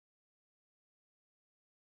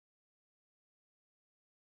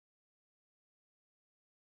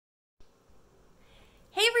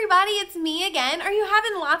everybody, it's me again. Are you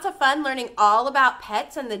having lots of fun learning all about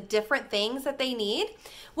pets and the different things that they need?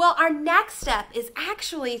 Well, our next step is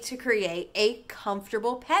actually to create a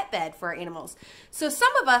comfortable pet bed for our animals. So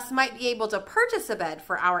some of us might be able to purchase a bed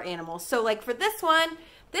for our animals. So like for this one,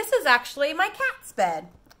 this is actually my cat's bed.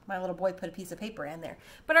 My little boy put a piece of paper in there.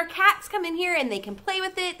 But our cats come in here and they can play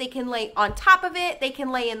with it. They can lay on top of it. They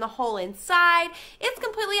can lay in the hole inside. It's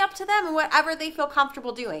completely up to them and whatever they feel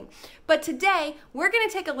comfortable doing. But today, we're going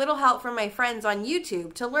to take a little help from my friends on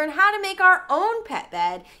YouTube to learn how to make our own pet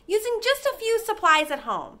bed using just a few supplies at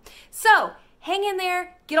home. So, hang in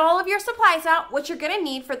there. Get all of your supplies out. What you're going to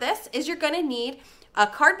need for this is you're going to need a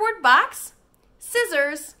cardboard box,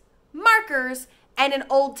 scissors, markers, and an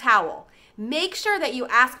old towel. Make sure that you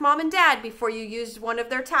ask Mom and Dad before you use one of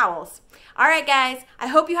their towels. All right, guys, I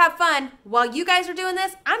hope you have fun. While you guys are doing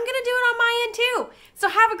this, I'm going to do it on my end too. So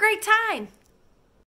have a great time.